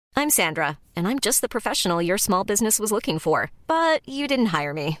I'm Sandra, and I'm just the professional your small business was looking for. But you didn't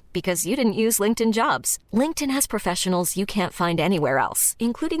hire me because you didn't use LinkedIn Jobs. LinkedIn has professionals you can't find anywhere else,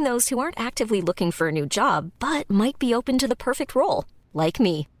 including those who aren't actively looking for a new job, but might be open to the perfect role, like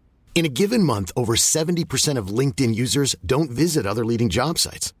me. In a given month, over 70% of LinkedIn users don't visit other leading job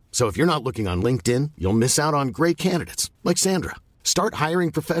sites. So if you're not looking on LinkedIn, you'll miss out on great candidates like Sandra. Start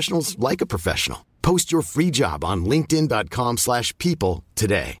hiring professionals like a professional. Post your free job on linkedin.com/people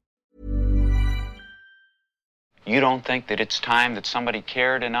today. You don't think that it's time that somebody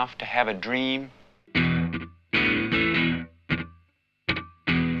cared enough to have a dream?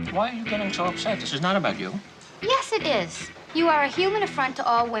 Why are you getting so upset? This is not about you. Yes, it is. You are a human affront to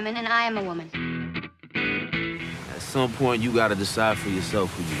all women, and I am a woman. At some point, you gotta decide for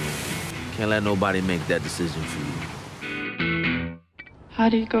yourself who you are. Can't let nobody make that decision for you. How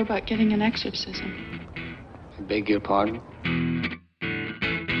do you go about getting an exorcism? I beg your pardon?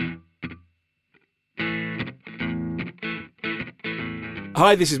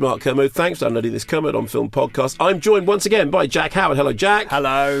 Hi, this is Mark Kermode. Thanks for downloading this Kermode on Film podcast. I'm joined once again by Jack Howard. Hello, Jack.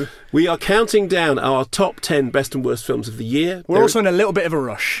 Hello. We are counting down our top 10 best and worst films of the year. We're also in a little bit of a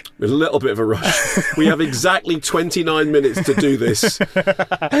rush. A little bit of a rush. We have exactly 29 minutes to do this.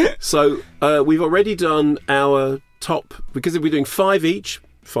 So we've already done our top, because we're doing 5 each.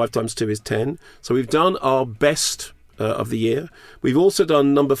 5 times 2 is 10. So we've done our best of the year. We've also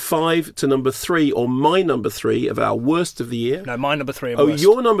done number 5 to number 3, or my number 3 of our worst of the year. No, my number 3 of worst. worst.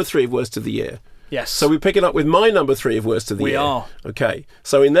 Your number 3 of worst of the year. Yes. So we're picking up with my number 3 of worst of the year. We are. Okay.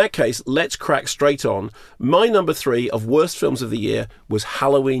 So in that case, let's crack straight on. My number 3 of worst films of the year was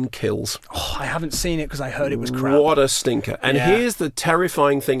Halloween Kills. Oh, I haven't seen it because I heard it was crap. What a stinker. And here's the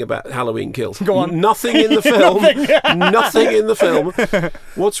terrifying thing about Halloween Kills. Go on. Nothing in the film. Nothing in the film.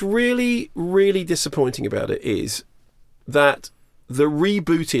 What's really, really disappointing about it is that the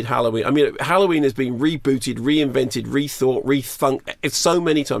rebooted Halloween, I mean, Halloween has been rebooted, reinvented, rethought, rethunk so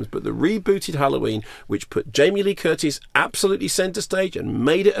many times, but the rebooted Halloween, which put Jamie Lee Curtis absolutely centre stage and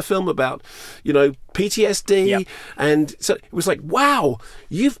made it a film about, you know, PTSD, yep. And so it was like, wow,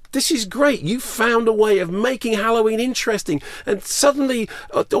 this is great. You found a way of making Halloween interesting, and suddenly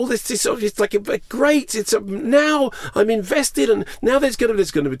all this is it's like great. It's now I'm invested, and now there's going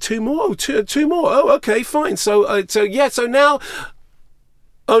to be two more. Oh, okay, fine. So now.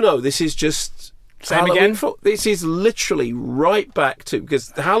 Oh no, this is just same Halloween again. This is literally right back to, because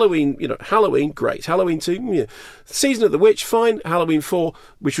Halloween, Halloween, great. Halloween 2, yeah. Season of the Witch, fine. Halloween 4,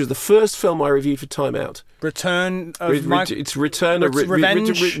 which was the first film I reviewed for Time Out. Return of it's Return of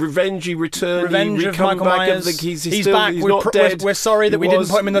Revenge. Revenge return. Revenge of Michael Myers. He's still, back. He's not dead. We're sorry that we didn't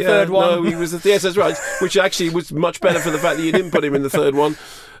put him in the third one. No, he was. Yes, that's right. Which actually was much better for the fact that you didn't put him in the third one.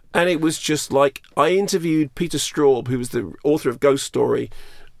 And it was just like, I interviewed Peter Straub, who was the author of Ghost Story,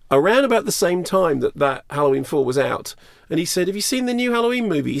 around about the same time that Halloween 4 was out. And he said, have you seen the new Halloween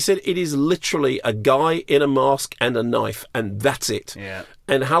movie? He said, it is literally a guy in a mask and a knife, and that's it. Yeah.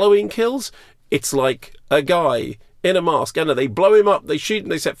 And Halloween Kills, it's like a guy in a mask, and they blow him up, they shoot him,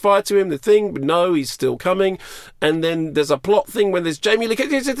 they set fire to him, the thing, but no, he's still coming. And then there's a plot thing when there's Jamie Lee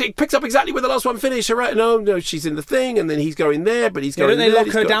Curtis, it picks up exactly where the last one finished. Right? No, she's in the thing, and then he's going there, but he's going there. Don't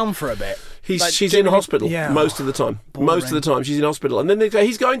they lock her down for a bit? She's in hospital most of the time. Boring. Most of the time she's in hospital, and then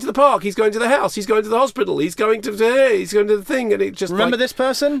he's going to the park, he's going to the house, he's going to the hospital, he's going to the thing, and it just remember this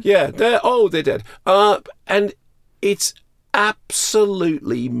person? Yeah, they're dead. And it's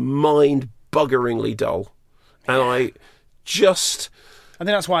absolutely mind-buggeringly dull, and I think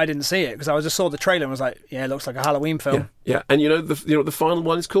that's why I didn't see it, because I just saw the trailer and was like, yeah, it looks like a Halloween film. Yeah. And you know what the final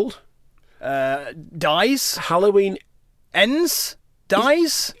one is called? Dies. Halloween Ends.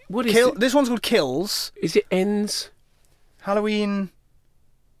 Dies? What is it? This one's called Kills. Is it Ends? Halloween...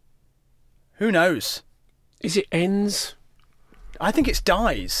 Who knows? Is it Ends? I think it's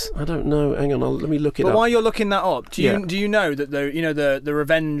Dies. I don't know. Hang on, let me look it up. But while you're looking that up, do you know that the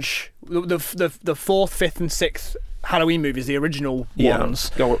Revenge, the 4th, 5th and 6th Halloween movies, the original ones,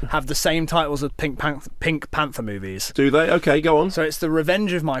 have the same titles as Pink Panther movies? Do they? Okay, go on. So it's the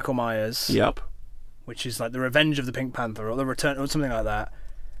Revenge of Michael Myers. Yep. Which is like the Revenge of the Pink Panther, or the Return, or something like that.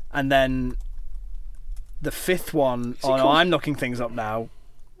 And then the 5th one. I'm looking things up now.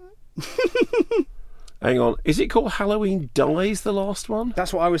 Hang on. Is it called Halloween Dies, the last one?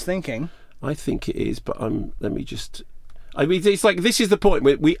 That's what I was thinking. I think it is, but let me just... I mean, it's like, this is the point.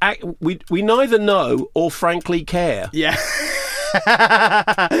 We neither know or frankly care. Yeah.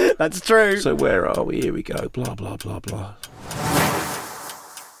 That's true. So where are we? Here we go. Blah, blah, blah, blah.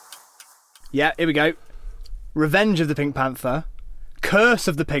 Yeah, here we go. Revenge of the Pink Panther. Curse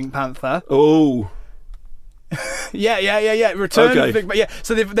of the Pink Panther. Oh. Yeah. Return of the Big Bad. Yeah.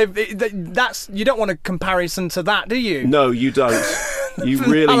 So that's, you don't want a comparison to that, do you? No, you don't. You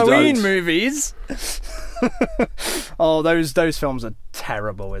really Halloween don't. movies. Oh, those films are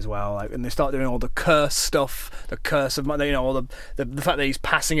terrible as well. Like, and they start doing all the curse stuff, the curse of, all the fact that he's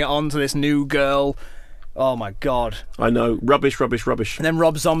passing it on to this new girl. Oh my God. I know. Rubbish. And then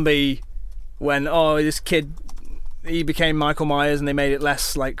Rob Zombie, when this kid, he became Michael Myers, and they made it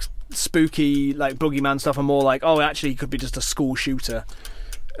less like spooky, like boogeyman stuff, and more like, actually he could be just a school shooter.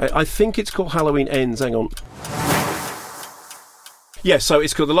 I think it's called Halloween Ends. Hang on. Yeah, so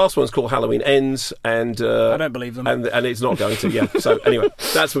it's called, the last one's called Halloween Ends, and I don't believe them, and it's not going to. Yeah. So anyway,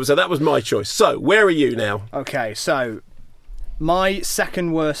 that was my choice. So where are you now? Okay, so my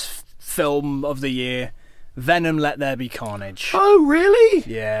second worst film of the year, Venom: Let There Be Carnage. Oh really?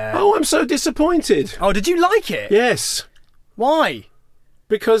 Yeah. Oh, I'm so disappointed. Oh, did you like it? Yes. Why?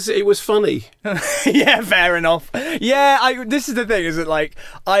 Because it was funny. Yeah, fair enough. Yeah, this is the thing, is that like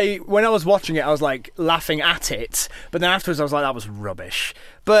when I was watching it, I was like laughing at it, but then afterwards I was like, that was rubbish.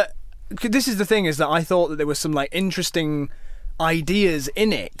 But this is the thing, is that I thought that there was some like interesting ideas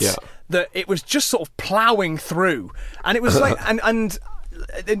in it, that it was just sort of ploughing through, and it was like and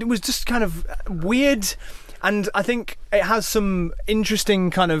it was just kind of weird. And I think it has some interesting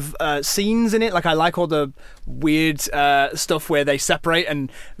kind of scenes in it. Like, I like all the weird stuff where they separate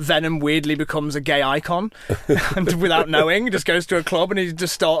and Venom weirdly becomes a gay icon and without knowing, just goes to a club and he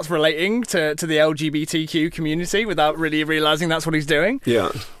just starts relating to the LGBTQ community without really realising that's what he's doing.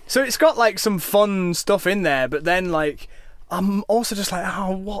 Yeah. So it's got like some fun stuff in there, but then like I'm also just like,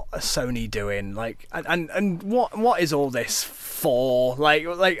 what are Sony doing? Like, and what is all this for? Like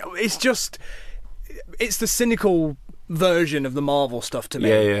it's just... It's the cynical version of the Marvel stuff to me.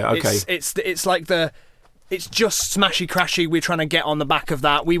 Yeah, okay. It's like it's just smashy crashy. We're trying to get on the back of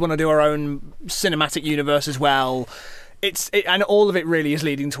that. We want to do our own cinematic universe as well. And all of it really is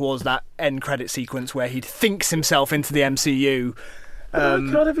leading towards that end credit sequence where he thinks himself into the MCU. I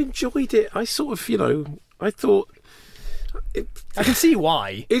kind of enjoyed it. I sort of, I thought. I can see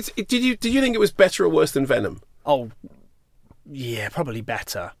why. Did you think it was better or worse than Venom? Oh, yeah, probably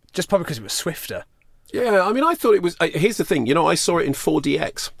better. Just probably because it was swifter. Yeah, I mean, I thought it was... here's the thing, I saw it in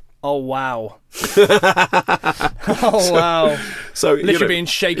 4DX. Oh, wow. Wow. So literally being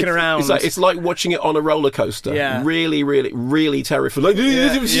shaken around. It's like watching it on a roller coaster. Yeah. Really, really, really terrifying. Like,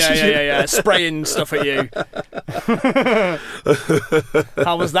 yeah. Spraying stuff at you.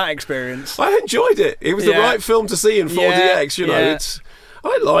 How was that experience? I enjoyed it. It was the right film to see in 4DX,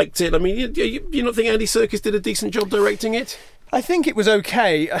 I liked it. I mean, you not think Andy Serkis did a decent job directing it? I think it was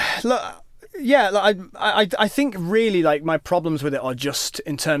okay. Look... Yeah, like, I think really like my problems with it are just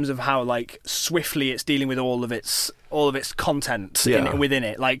in terms of how like swiftly it's dealing with all of its content within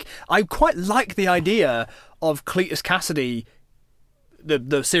it. Like, I quite like the idea of Cletus Cassidy,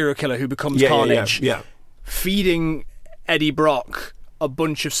 the serial killer who becomes Carnage, feeding Eddie Brock a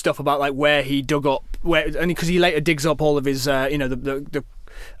bunch of stuff about like where he dug up, because he later digs up all of his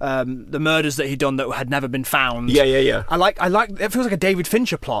the murders that he'd done that had never been found. Yeah. I like. It feels like a David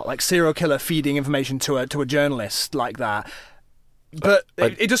Fincher plot, like serial killer feeding information to a journalist like that. But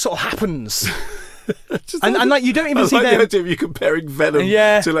it just sort of happens. and like you don't even see them. The idea of you comparing Venom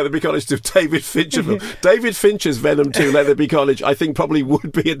to Let There Be Carnage to David Fincher film. David Fincher's Venom 2, Let There Be Carnage, I think probably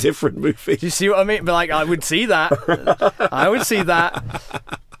would be a different movie. Do you see what I mean? But like, I would see that.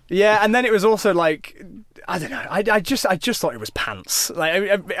 Yeah, and then it was also like, I don't know. I just thought it was pants.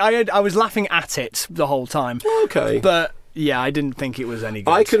 Like I was laughing at it the whole time. Okay, but yeah, I didn't think it was any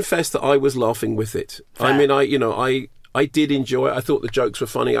good. I confess that I was laughing with it. Fair. I mean, I did enjoy it. I thought the jokes were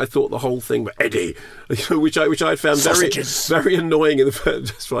funny. I thought the whole thing with Eddie, which I found very annoying in the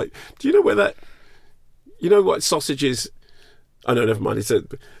first. Just like, do you know where that? You know what sausages? Oh no, never mind.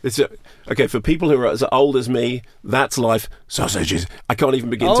 It's okay for people who are as old as me. That's life. Sausages. I can't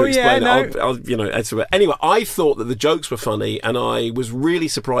even begin to explain it. Anyway, I thought that the jokes were funny, and I was really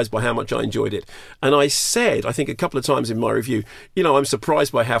surprised by how much I enjoyed it. And I said, I think a couple of times in my review, I'm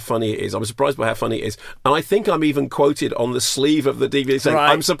surprised by how funny it is. I'm surprised by how funny it is, and I think I'm even quoted on the sleeve of the DVD saying, right.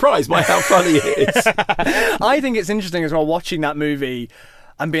 I'm surprised by how funny it is. I think it's interesting as well watching that movie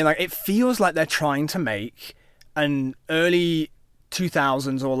and being like, it feels like they're trying to make an early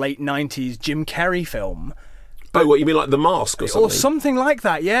 2000s or late 90s Jim Carrey film. Oh, what you mean, like The Mask or something? Or something like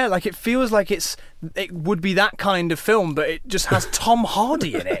that, yeah. Like, it feels like it would be that kind of film, but it just has Tom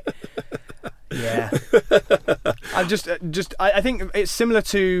Hardy in it. Yeah. I think it's similar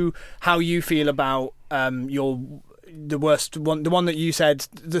to how you feel about your the worst one, the one that you said,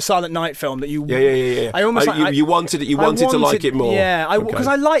 the Silent Night film that you. Yeah. I almost you wanted to like it more. Yeah, because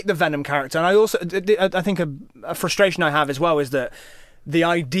I like the Venom character, and I also I think a frustration I have as well is that the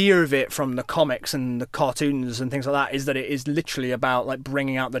idea of it from the comics and the cartoons and things like that is that it is literally about like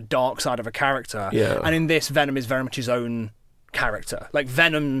bringing out the dark side of a character. Yeah. And in this, Venom is very much his own character. Like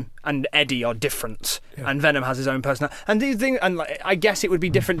Venom and Eddie are different, and Venom has his own personality. And these things, and like, I guess it would be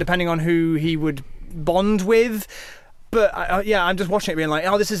different depending on who he would bond with. But I'm just watching it being like,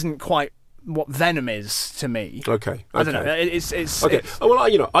 oh, this isn't quite what Venom is to me. Okay. I don't know. It's okay. It's, well,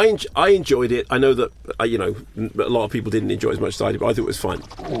 I enjoyed it. I know that a lot of people didn't enjoy it as much as I did, but I thought it was fine.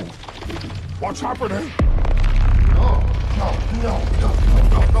 What's happening? No.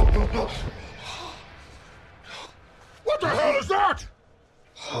 What the hell is that?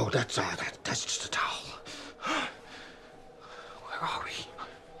 Oh, that's just a towel. Where are we?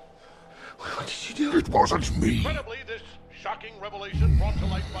 What did you do? It wasn't me. Incredibly, this shocking revelation brought to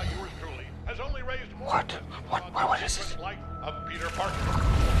light by yours truly has only raised more. What is this? Life of Peter Parker,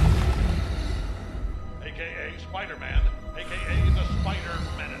 a.k.a. Spider-Man, a.k.a. the Spider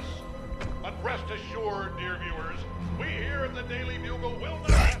Menace. But rest assured, dear viewers, we here at the Daily Bugle will not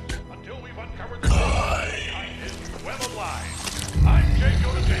rest until we've uncovered the truth behind his web of lies. I'm J.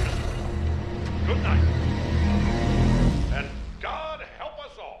 Jonah Jameson. Good night. And God help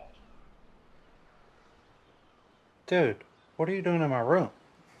us all. Dude, what are you doing in my room?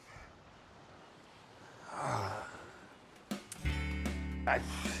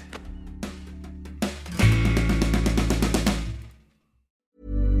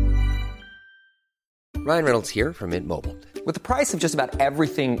 Ryan Reynolds here from Mint Mobile. With the price of just about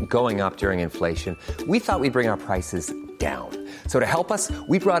everything going up during inflation, we thought we'd bring our prices down. So to help us,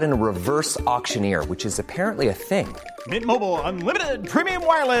 we brought in a reverse auctioneer, which is apparently a thing. Mint Mobile Unlimited Premium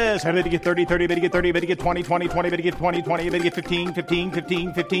Wireless. How to get 30, 30, bit to get 30, bit to get 20, 20, 20, bit to get 20, 20, bit to get 15, 15,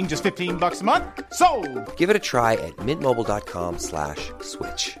 15, 15, just $15 a month? Sold! Give it a try at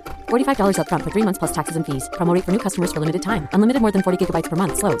mintmobile.com/switch. $45 up front for 3 months plus taxes and fees. Promo rate for new customers for limited time. Unlimited more than 40 gigabytes per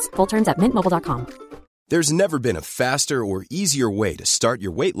month. Slows full terms at mintmobile.com. There's never been a faster or easier way to start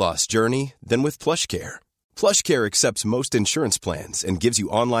your weight loss journey than with PlushCare. PlushCare accepts most insurance plans and gives you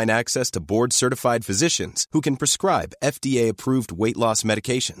online access to board-certified physicians who can prescribe FDA-approved weight loss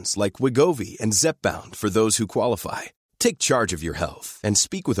medications like Wegovy and Zepbound for those who qualify. Take charge of your health and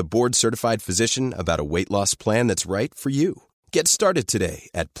speak with a board-certified physician about a weight loss plan that's right for you. Get started today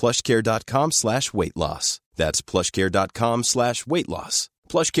at plushcare.com/weight loss. That's plushcare.com/weight loss.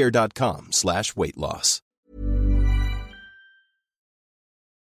 plushcare.com/weight loss.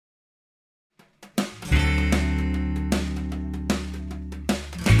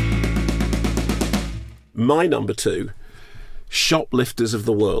 My number 2, Shoplifters of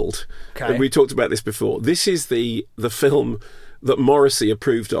the World. Okay. And we talked about this before. This is the film that Morrissey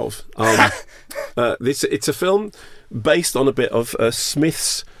approved of. It's a film based on a bit of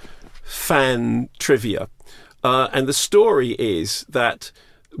Smiths fan trivia. And the story is that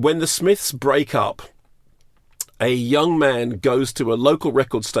when the Smiths break up, a young man goes to a local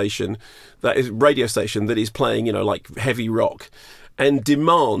record station, radio station that is playing, like heavy rock, and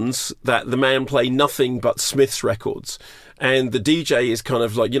demands that the man play nothing but Smiths records. And the DJ is kind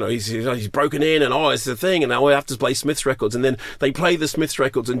of like, he's broken in and, it's the thing, and now I have to play Smiths records. And then they play the Smiths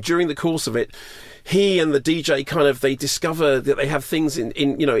records, and during the course of it, he and the DJ they discover that they have things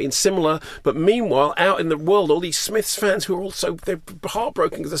in similar, but meanwhile, out in the world, all these Smiths fans who are also, they're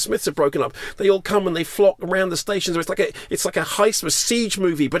heartbroken because the Smiths are broken up. They all come and they flock around the stations. It's like a heist, a siege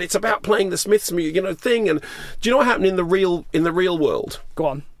movie, but it's about playing the Smiths music, thing. And do you know what happened in the real world? Go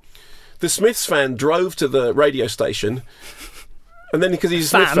on. The Smiths fan drove to the radio station, and then because he's a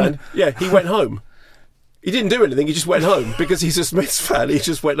Smiths fan, he went home. He didn't do anything, he just went home because he's a Smiths fan. He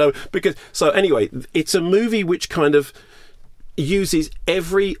just went home. So anyway, it's a movie which kind of uses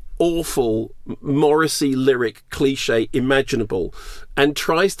every awful Morrissey lyric cliche imaginable and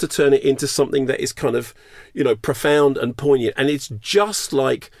tries to turn it into something that is kind of, profound and poignant. And it's just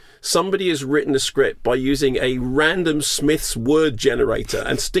like somebody has written a script by using a random Smiths word generator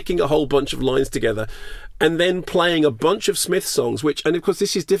and sticking a whole bunch of lines together and then playing a bunch of Smith songs, and of course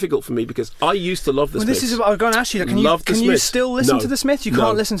this is difficult for me because I used to love the Smiths. This is what I was going to ask you. Can you still listen to the Smiths? You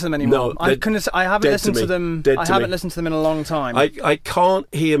can't listen to them anymore. No, I haven't listened to them. I haven't listened to them in a long time. I can't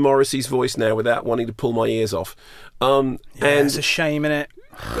hear Morrissey's voice now without wanting to pull my ears off. And it's a shame, innit?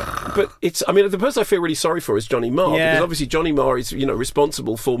 But it's, I mean, the person I feel really sorry for is Johnny Marr, because obviously Johnny Marr is,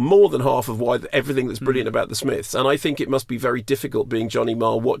 responsible for more than half of everything that's brilliant about the Smiths. And I think it must be very difficult being Johnny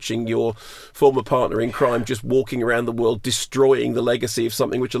Marr, watching your former partner in crime just walking around the world destroying the legacy of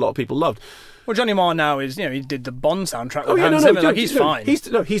something which a lot of people loved. Well, Johnny Marr now is, he did the Bond soundtrack with Hans Zimmer. He's fine. He's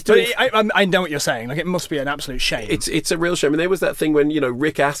doing. I know what you're saying. Like, it must be an absolute shame. It's a real shame. And there was that thing when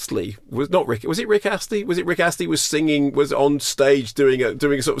Rick Astley was it Rick Astley? Was it Rick Astley was on stage doing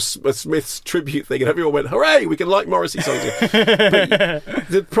a sort of a Smiths tribute thing, and everyone went, "Hooray! We can like Morrissey songs." But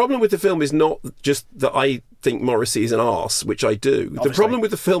the problem with the film is not just that I think Morrissey is an arse, which I do. Obviously. The problem with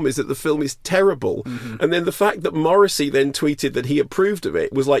the film is that the film is terrible, and then the fact that Morrissey then tweeted that he approved of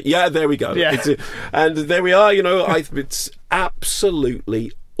it was like, yeah, there we go. Yeah. And there we are, it's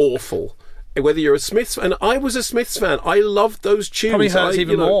absolutely awful. Whether you're a Smiths fan, I was a Smiths fan. I loved those tunes. Probably hurts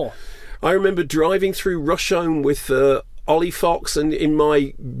even more. I remember driving through Rusholme with Ollie Fox and in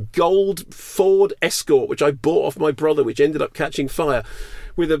my gold Ford Escort, which I bought off my brother, which ended up catching fire,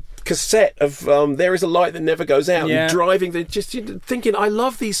 with a cassette of There Is a Light That Never Goes Out, and driving, just thinking, I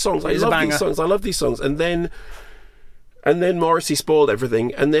love these songs. I love these songs. And then Morrissey spoiled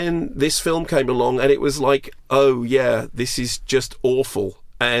everything, and then this film came along, and it was like, oh yeah, this is just awful,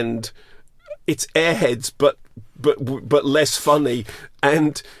 and it's Airheads, but less funny,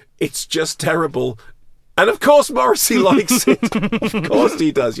 and it's just terrible. And of course Morrissey likes it. Of course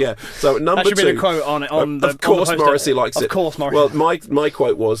he does, yeah. So at number 2... That should be the quote on it. Of course Morrissey likes it. Of course Morrissey. Well, my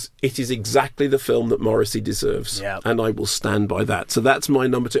quote was, it is exactly the film that Morrissey deserves. Yeah. And I will stand by that. So that's my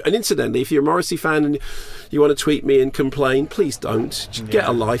number 2. And incidentally, if you're a Morrissey fan and you want to tweet me and complain, please don't. Just get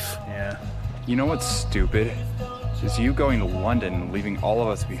a life. Yeah. You know what's stupid? Is you going to London and leaving all of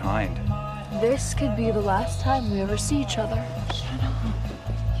us behind. This could be the last time we ever see each other. Shut up.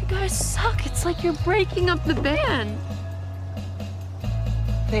 You guys suck. It's like you're breaking up the band.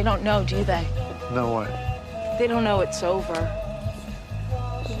 They don't know, do they? No what? They don't know it's over.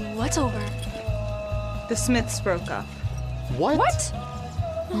 What's over? The Smiths broke up. What? What?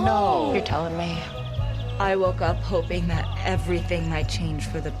 No. You're telling me. I woke up hoping that everything might change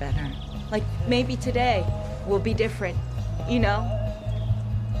for the better. Like, maybe today will be different, Then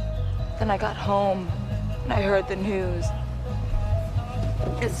I got home and I heard the news.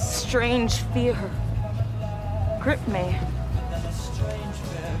 A strange fear gripped me.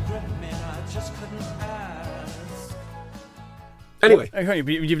 Anyway,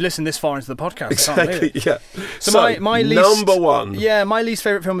 you've listened this far into the podcast. Exactly. Yeah. So my least, number 1. Yeah, my least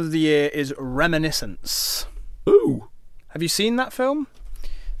favourite film of the year is Reminiscence. Ooh. Have you seen that film?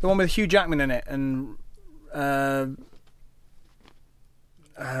 The one with Hugh Jackman in it and.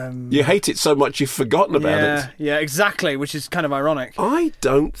 You hate it so much you've forgotten about it. Yeah, exactly, which is kind of ironic. I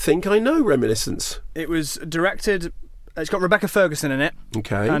don't think I know Reminiscence. It was directed... It's got Rebecca Ferguson in it.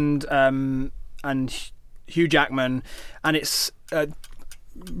 Okay. And Hugh Jackman. And it's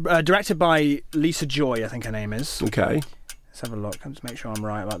directed by Lisa Joy, I think her name is. Okay. Let's have a look. Let's make sure I'm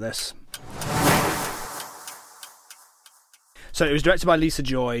right about this. So it was directed by Lisa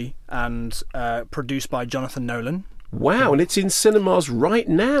Joy and produced by Jonathan Nolan. Wow, and it's in cinemas right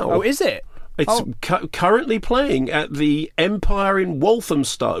now. Oh, is it? It's currently playing at the Empire in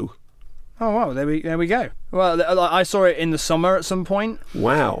Walthamstow. Oh, wow, there we go. Well, I saw it in the summer at some point.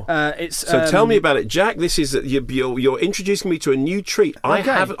 Wow. So tell me about it, Jack. This is you're introducing me to a new treat.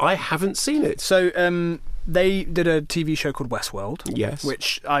 Okay. I haven't seen it. So they did a TV show called Westworld. Yes.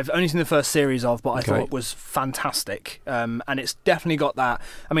 Which I've only seen the first series of, but I thought was fantastic. And it's definitely got that.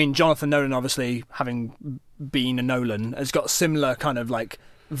 I mean, Jonathan Nolan, obviously, having been a Nolan, has got similar kind of like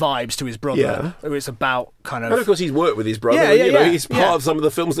vibes to his brother. Yeah. It's about kind of... And of course he's worked with his brother. He's part of some of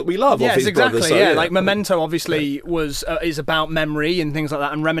the films that we love of his exactly, brother. So, like Memento obviously is about memory and things like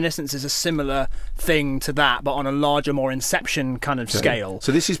that, and Reminiscence is a similar thing to that, but on a larger, more Inception kind of scale.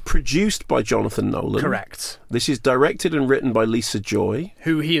 So this is produced by Jonathan Nolan. Correct. This is directed and written by Lisa Joy,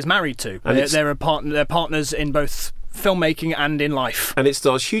 who he is married to. And they're partners in both filmmaking and in life. And it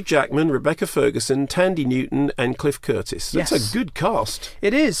stars Hugh Jackman, Rebecca Ferguson, Tandy Newton and Cliff Curtis. That's a good cast.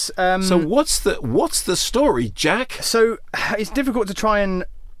 It is. So what's the story, Jack? So it's difficult to try and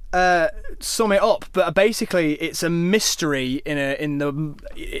sum it up, but basically it's a mystery in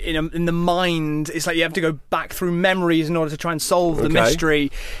the mind. It's like you have to go back through memories in order to try and solve the mystery,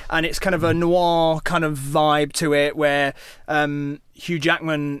 and it's kind of a noir kind of vibe to it, where Hugh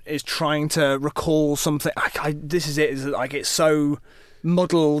Jackman is trying to recall something. This is it. It's like it's so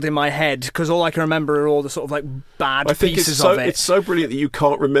muddled in my head because all I can remember are all the sort of like bad pieces of it. It's so brilliant that you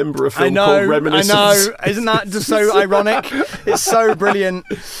can't remember a film called Reminiscence. I know, isn't that just so ironic? It's so brilliant.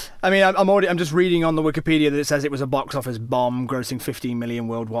 I mean, I'm just reading on the Wikipedia that it says it was a box office bomb, grossing $15 million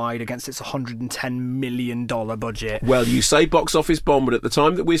worldwide against its $110 million budget. Well, you say box office bomb, but at the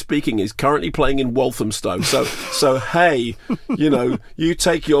time that we're speaking, is currently playing in Walthamstow. So hey, you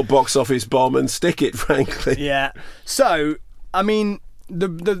take your box office bomb and stick it, frankly. Yeah. So, I mean,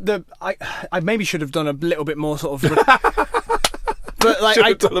 I maybe should have done a little bit more sort of. But like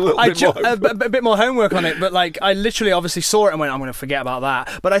a bit more homework on it. But like I literally obviously saw it and went, I'm going to forget about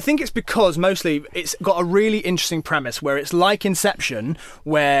that. But I think it's because mostly it's got a really interesting premise where it's like Inception,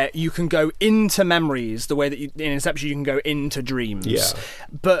 where you can go into memories the way that in Inception you can go into dreams. Yeah.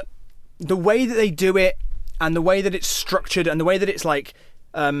 But the way that they do it and the way that it's structured and the way that it's like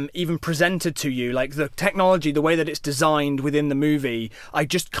even presented to you, like the technology, the way that it's designed within the movie, I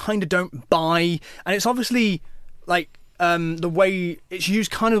just kind of don't buy. And it's obviously like the way it's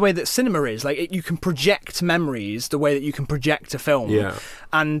used, kind of the way that cinema is. Like you can project memories the way that you can project a film. Yeah.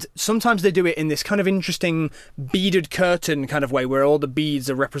 And sometimes they do it in this kind of interesting beaded curtain kind of way, where all the beads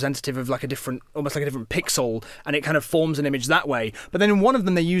are representative of like almost like a different pixel, and it kind of forms an image that way. But then in one of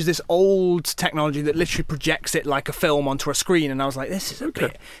them, they use this old technology that literally projects it like a film onto a screen, and I was like, this is you're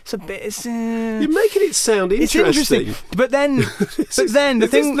making it sound interesting. But then the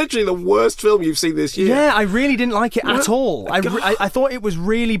thing is literally the worst film you've seen this year. Yeah, I really didn't like it at all. I thought it was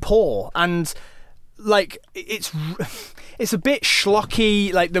really poor, and like it's a bit schlocky.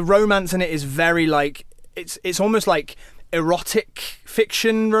 Like the romance in it is very like it's almost like erotic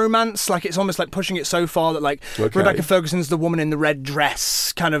fiction romance. Like it's almost like pushing it so far that like Rebecca Ferguson's the woman in the red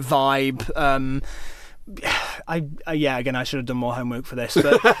dress kind of vibe. Again, I should have done more homework for this,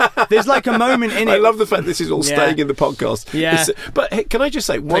 but there's like a moment in it. I love the fact this is all staying in the podcast. Yeah. But hey, can I just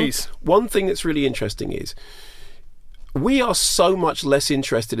say one thing that's really interesting is we are so much less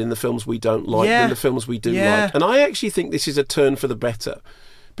interested in the films we don't like than the films we do like. And I actually think this is a turn for the better.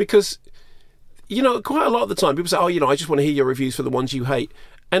 Because, quite a lot of the time people say, I just want to hear your reviews for the ones you hate.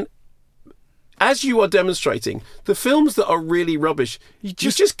 And as you are demonstrating, the films that are really rubbish, you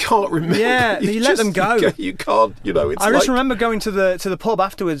just can't remember. Yeah, you let them go. You can't, it's I just remember going to the pub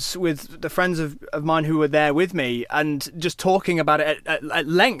afterwards with the friends of mine who were there with me and just talking about it at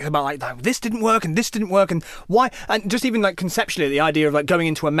length about like this didn't work and this didn't work and why, and just even like conceptually the idea of like going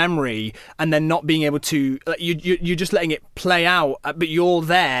into a memory and then not being able to, you're just letting it play out, but you're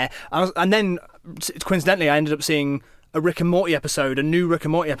there. And then coincidentally I ended up seeing a new Rick and Morty episode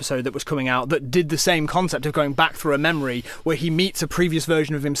that was coming out that did the same concept of going back through a memory where he meets a previous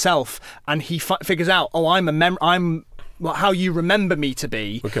version of himself and he figures out, I'm how you remember me to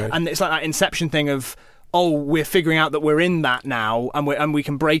be. Okay. And it's like that Inception thing of, we're figuring out that we're in that now and we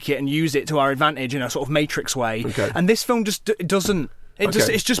can break it and use it to our advantage in a sort of Matrix way. Okay. And this film just doesn't.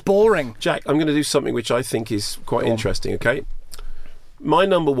 It's just boring. Jack, I'm going to do something which I think is quite interesting, okay? My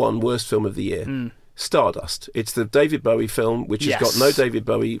number one worst film of the year. Stardust. It's the David Bowie film, which has got no David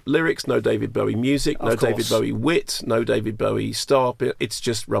Bowie lyrics, no David Bowie music, no David Bowie wit, no David Bowie star. It's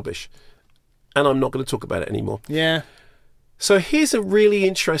just rubbish. And I'm not going to talk about it anymore. Yeah. So here's a really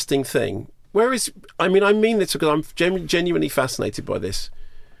interesting thing. I mean this because I'm genuinely fascinated by this.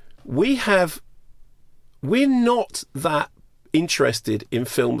 We're not that interested in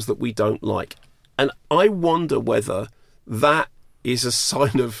films that we don't like. And I wonder whether that is a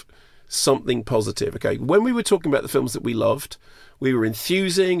sign of something positive. Okay, when we were talking about the films that we loved, we were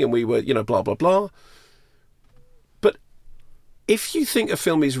enthusing and we were, blah blah blah. But if you think a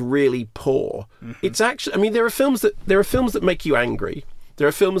film is really poor, it's actually, there are films that make you angry. There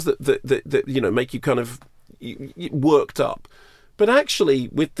are films that make you kind of worked up. But actually,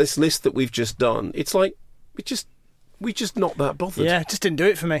 with this list that we've just done, it's like we're just not that bothered. Yeah, it just didn't do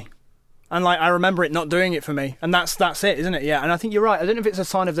it for me. And like I remember it not doing it for me, and that's it, isn't it? Yeah, and I think you're right. I don't know if it's a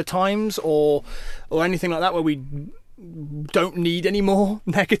sign of the times or anything like that, where we don't need any more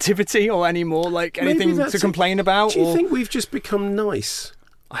negativity or any more like anything to complain about. Do you think we've just become nice?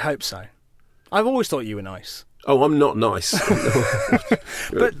 I hope so. I've always thought you were nice. Oh, I'm not nice.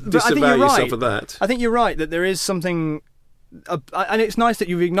 but I think you're right. Of that. I think you're right that there is something, and it's nice that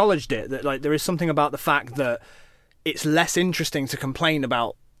you've acknowledged it. That like there is something about the fact that it's less interesting to complain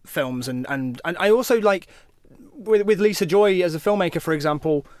about films, and I also like with Lisa Joy as a filmmaker, for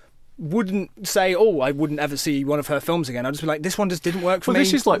example, wouldn't say, I wouldn't ever see one of her films again. I'd just be like, this one just didn't work for me.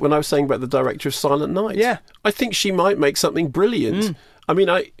 This is like when I was saying about the director of Silent Night. Yeah, I think she might make something brilliant. I mean,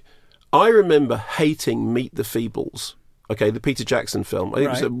 I remember hating Meet the Feebles. Okay, the Peter Jackson film.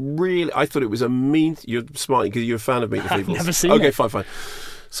 I thought it was a mean. You're smiling because you're a fan of Meet the Feebles. I've never seen it. Okay, fine.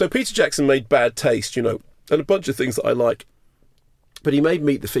 So Peter Jackson made Bad Taste, and a bunch of things that I like. But he made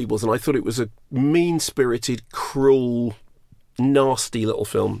Meet the Feebles, and I thought it was a mean-spirited, cruel, nasty little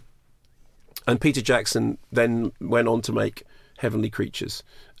film. And Peter Jackson then went on to make Heavenly Creatures,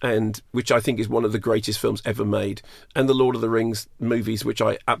 and which I think is one of the greatest films ever made, and the Lord of the Rings movies, which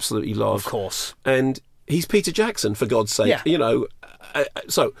I absolutely love. Of course. And he's Peter Jackson, for God's sake. Yeah.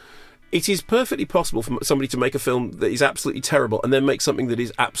 So it is perfectly possible for somebody to make a film that is absolutely terrible and then make something that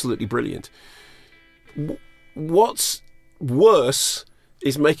is absolutely brilliant. What's worse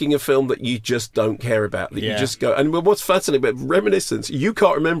is making a film that you just don't care about, that you just go... And what's fascinating about Reminiscence, you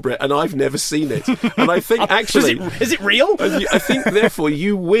can't remember it, and I've never seen it. And I think, actually... Is it real? I think, therefore,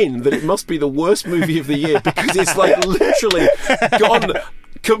 you win, that it must be the worst movie of the year, because it's, literally gone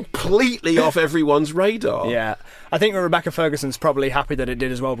completely off everyone's radar. Yeah. I think Rebecca Ferguson's probably happy that it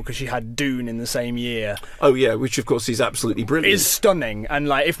did as well, because she had Dune in the same year. Oh, yeah, which, of course, is absolutely brilliant. It is stunning. And,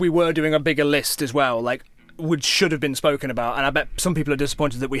 if we were doing a bigger list as well, should have been spoken about, and I bet some people are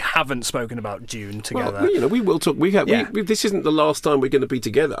disappointed that we haven't spoken about Dune together. Well, we will talk. This isn't the last time we're going to be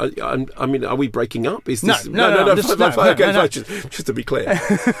together. I mean, are we breaking up? Is this no? Just to be clear.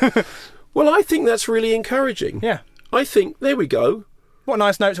 Well, I think that's really encouraging. Yeah, I think there we go. What a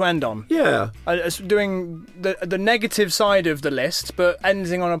nice note to end on. Yeah, it's doing the negative side of the list, but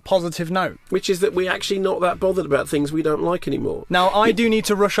ending on a positive note, which is that we're actually not that bothered about things we don't like anymore. Now, I do need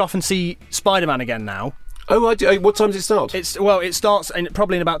to rush off and see Spider-Man again now. Oh, I do. What time does it start? It starts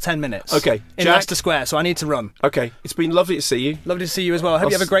probably in about 10 minutes. Okay, in Leicester Square, so I need to run. Okay, it's been lovely to see you. Lovely to see you as well. I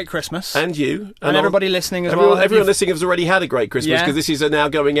hope you have a great Christmas. And you. And everybody listening as well. Everyone listening has already had a great Christmas, because this is now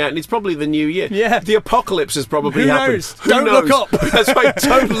going out, and it's probably the new year. Yeah. The apocalypse has probably happened. Who knows? Don't look up. That's right,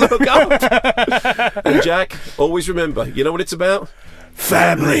 don't look up. And Jack, always remember, you know what it's about?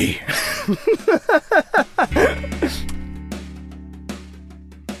 Family.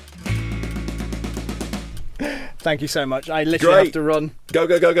 Thank you so much. I literally have to run. Go.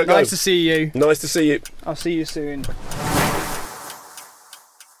 Nice to see you. Nice to see you. I'll see you soon.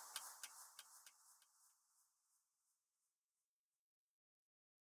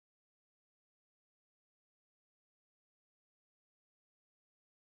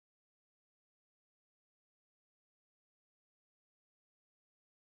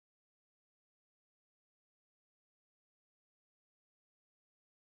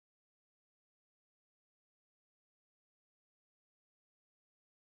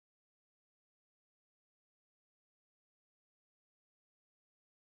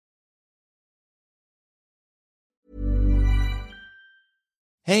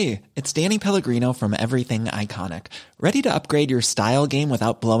 Hey, it's Danny Pellegrino from Everything Iconic. Ready to upgrade your style game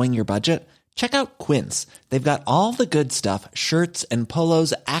without blowing your budget? Check out Quince. They've got all the good stuff, shirts and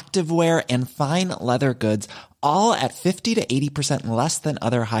polos, activewear, and fine leather goods, all at 50 to 80% less than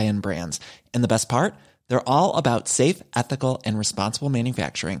other high-end brands. And the best part? They're all about safe, ethical, and responsible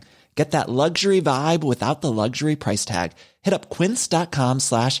manufacturing. Get that luxury vibe without the luxury price tag. Hit up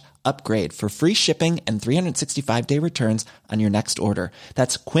quince.com/upgrade for free shipping and 365-day returns on your next order.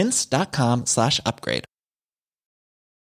 That's quince.com/upgrade.